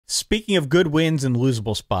Speaking of good wins and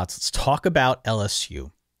losable spots, let's talk about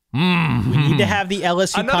LSU. We need to have the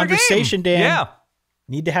LSU conversation, Dan. Yeah.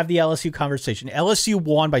 Need to have the LSU conversation. LSU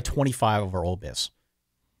won by 25 over Ole Miss.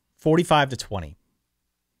 45-20.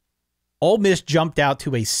 Ole Miss jumped out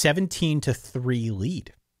to a 17-3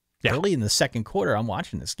 lead. Yeah. Early in the second quarter, I'm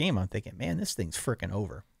watching this game. I'm thinking, man, this thing's freaking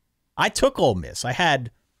over. I took Ole Miss. I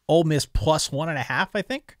had Ole Miss plus 1.5, I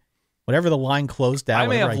think. Whatever the line closed out. I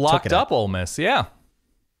may have locked up Ole Miss, yeah.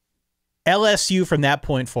 LSU from that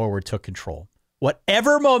point forward took control.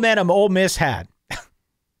 Whatever momentum Ole Miss had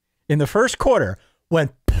in the first quarter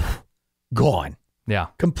went gone. Yeah.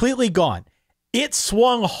 Completely gone. It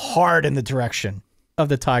swung hard in the direction of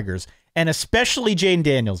the Tigers, and especially Jayden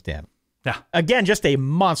Daniels, Dan. Yeah. Again, just a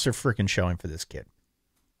monster freaking showing for this kid.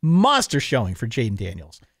 Monster showing for Jayden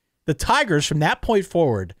Daniels. The Tigers, from that point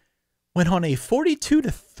forward, went on a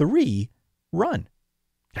 42-3 run.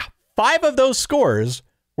 Yeah. 5 of those scores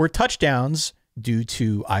were touchdowns due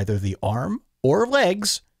to either the arm or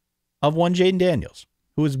legs of one Jayden Daniels,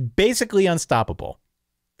 who was basically unstoppable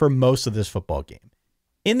for most of this football game.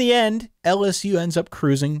 In the end, LSU ends up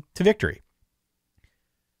cruising to victory.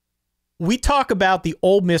 We talk about the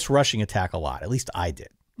Ole Miss rushing attack a lot. At least I did.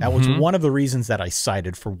 That was one of the reasons that I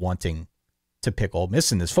cited for wanting to pick Ole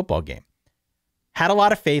Miss in this football game. Had a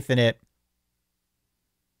lot of faith in it.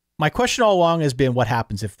 My question all along has been, what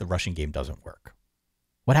happens if the rushing game doesn't work?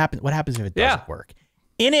 What happens if it doesn't work?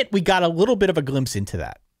 In it, we got a little bit of a glimpse into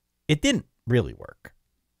that. It didn't really work.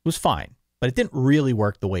 It was fine, but it didn't really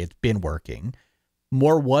work the way it's been working.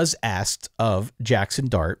 More was asked of Jackson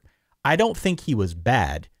Dart. I don't think he was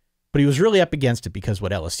bad, but he was really up against it because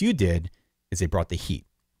what LSU did is they brought the heat.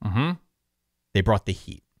 They brought the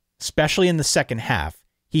heat, especially in the second half.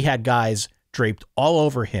 He had guys draped all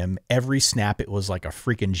over him. Every snap, it was like a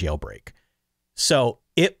freaking jailbreak. So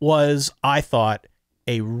it was, I thought,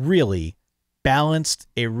 a really balanced,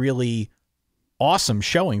 a really awesome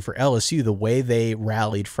showing for LSU, the way they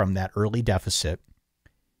rallied from that early deficit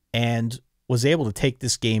and was able to take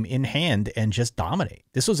this game in hand and just dominate.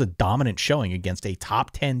 This was a dominant showing against a top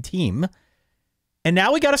 10 team. And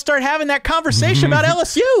now we got to start having that conversation about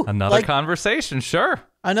LSU. Another conversation, sure.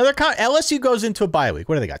 LSU goes into a bye week.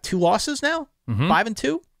 What do they got? 2 losses now?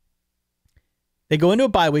 5-2? They go into a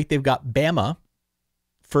bye week. They've got Bama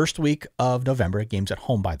first week of November. Games at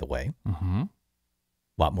home, by the way. A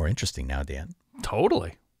lot more interesting now, Dan.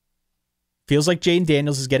 Totally. Feels like Jayden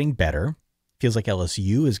Daniels is getting better. Feels like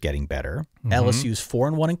LSU is getting better. LSU's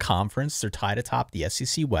 4-1 in conference. They're tied atop the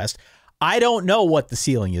SEC West. I don't know what the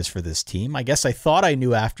ceiling is for this team. I guess I thought I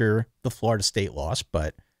knew after the Florida State loss,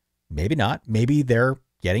 but maybe not. Maybe they're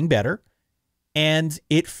getting better. And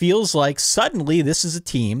it feels like suddenly this is a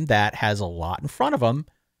team that has a lot in front of them.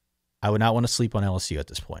 I would not want to sleep on LSU at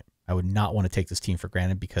this point. I would not want to take this team for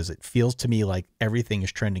granted because it feels to me like everything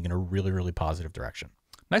is trending in a really, really positive direction.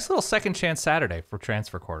 Nice little second chance Saturday for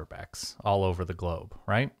transfer quarterbacks all over the globe,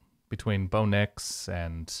 right? Between Bo Nix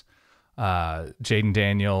and Jayden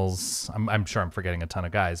Daniels. I'm sure I'm forgetting a ton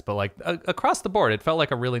of guys, but like across the board, it felt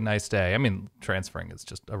like a really nice day. I mean, transferring is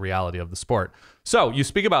just a reality of the sport. So you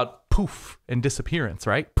speak about poof and disappearance,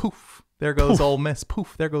 right? Poof. There goes Ole Miss.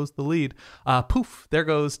 Poof, there goes the lead. Poof, there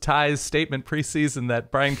goes Ty's statement preseason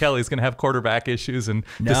that Brian Kelly's going to have quarterback issues and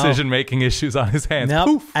decision-making issues on his hands.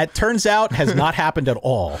 Poof. It turns out has not happened at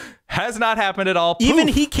all. Has not happened at all. Poof. Even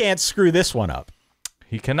he can't screw this one up.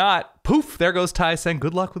 He cannot. Poof, there goes Ty saying,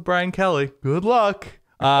 good luck with Brian Kelly. Good luck.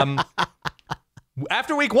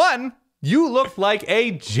 After week 1, you looked like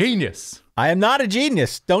a genius. I am not a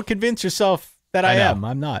genius. Don't convince yourself that I am.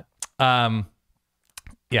 I'm not.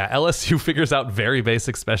 Yeah, LSU figures out very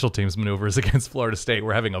basic special teams maneuvers against Florida State.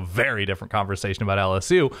 We're having a very different conversation about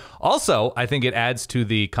LSU. Also, I think it adds to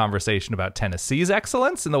the conversation about Tennessee's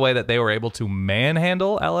excellence in the way that they were able to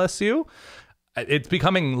manhandle LSU. It's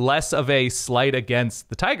becoming less of a slight against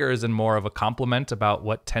the Tigers and more of a compliment about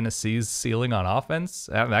what Tennessee's ceiling on offense.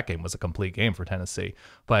 That game was a complete game for Tennessee.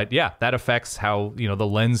 But yeah, that affects how, the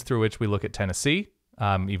lens through which we look at Tennessee,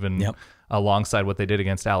 even alongside what they did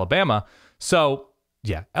against Alabama. So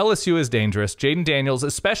yeah, LSU is dangerous. Jayden Daniels,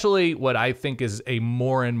 especially what I think is a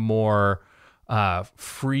more and more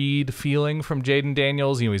freed feeling from Jayden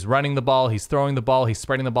Daniels. He's running the ball, he's throwing the ball, he's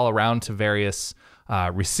spreading the ball around to various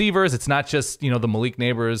receivers. It's not just, the Malik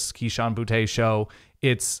Neighbors, Keyshawn Boutte show.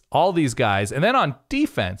 It's all these guys. And then on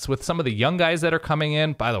defense, with some of the young guys that are coming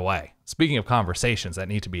in, by the way, speaking of conversations that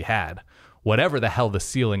need to be had, whatever the hell the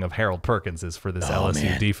ceiling of Harold Perkins is for this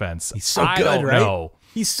LSU defense, he's so I don't know.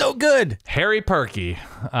 He's so good. Harry Perky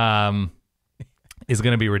is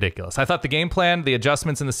going to be ridiculous. I thought the game plan, the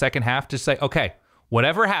adjustments in the second half, just say, okay,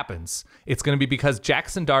 Whatever happens, it's going to be because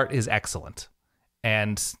Jackson Dart is excellent.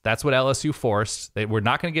 And that's what LSU forced. They were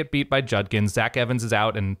not going to get beat by Judkins. Zach Evans is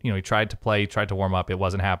out, and he tried to play, tried to warm up. It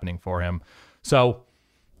wasn't happening for him. So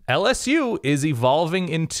LSU is evolving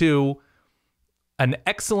into an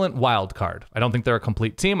excellent wild card. I don't think they're a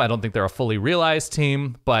complete team. I don't think they're a fully realized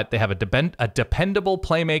team, but they have a dependable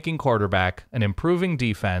playmaking quarterback, an improving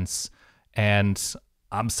defense, and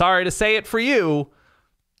I'm sorry to say it for you,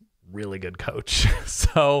 really good coach.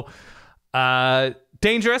 So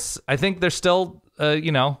dangerous. I think they're still,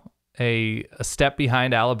 a step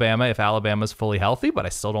behind Alabama if Alabama's fully healthy, but I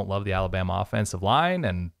still don't love the Alabama offensive line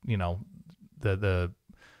and,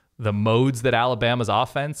 the modes that Alabama's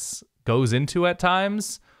offense goes into at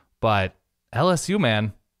times. But LSU,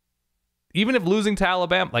 man, even if losing to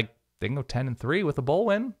Alabama, they can go 10-3 with a bowl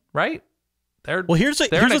win, right? Here's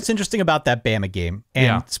what's interesting about that Bama game,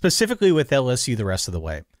 and specifically with LSU the rest of the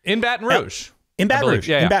way. In Baton Rouge. In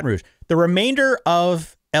Baton Rouge. The remainder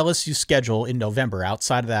of LSU's schedule in November,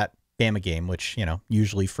 outside of that Bama game, which,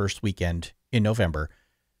 usually first weekend in November,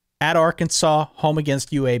 at Arkansas, home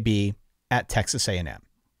against UAB, at Texas A&M.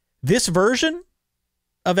 This version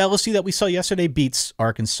of LSU that we saw yesterday beats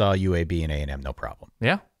Arkansas, UAB, and A&M, no problem.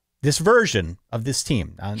 Yeah. This version of this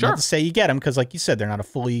team, not to say you get them, because like you said, they're not a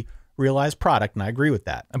fully realized product, and I agree with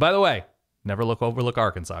that. And by the way, never overlook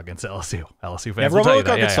Arkansas against LSU. LSU fans never will tell you overlook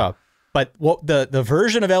that. Arkansas. Yeah. But the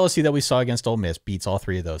version of LSU that we saw against Ole Miss beats all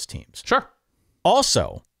three of those teams. Sure.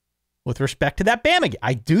 Also, with respect to that Bama game,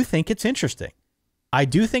 I do think it's interesting. I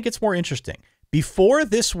do think it's more interesting. Before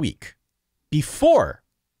this win,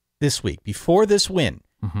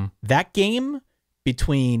 that game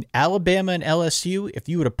between Alabama and LSU, if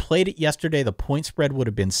you would have played it yesterday, the point spread would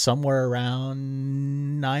have been somewhere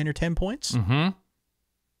around 9 or 10 points. Mm-hmm.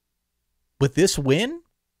 With this win,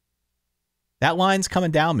 that line's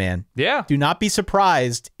coming down, man. Yeah. Do not be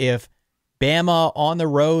surprised if Bama on the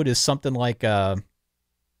road is something like a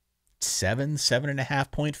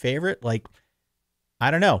 7.5 point favorite.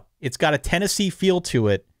 I don't know. It's got a Tennessee feel to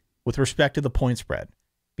it with respect to the point spread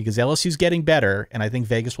because LSU's getting better, and I think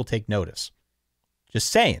Vegas will take notice. Just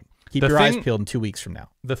saying. Keep your eyes peeled in 2 weeks from now.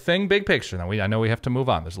 The thing, big picture, now I know we have to move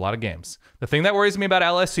on. There's a lot of games. The thing that worries me about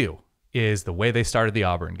LSU is the way they started the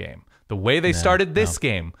Auburn game, the way they started this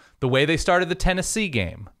game, the way they started the Tennessee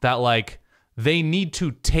game, that they need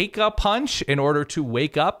to take a punch in order to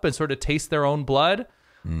wake up and sort of taste their own blood.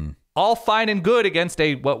 All fine and good against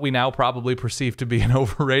what we now probably perceive to be an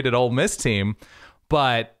overrated Ole Miss team.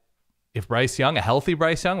 But if Bryce Young, a healthy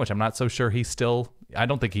Bryce Young, which I'm not so sure I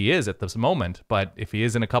don't think he is at this moment, but if he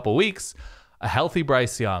is in a couple weeks, a healthy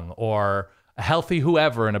Bryce Young or a healthy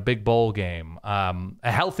whoever in a big bowl game, a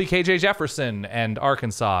healthy KJ Jefferson and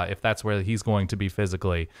Arkansas, if that's where he's going to be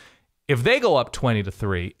physically, if they go up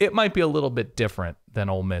 20-3, it might be a little bit different than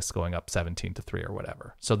Ole Miss going up 17-3 or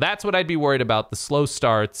whatever. So that's what I'd be worried about, the slow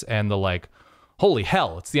starts and the holy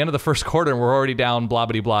hell, it's the end of the first quarter and we're already down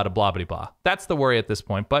blah-bitty-blah to blah-bitty-blah. That's the worry at this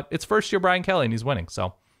point, but it's first year Brian Kelly and he's winning,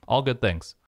 so all good things.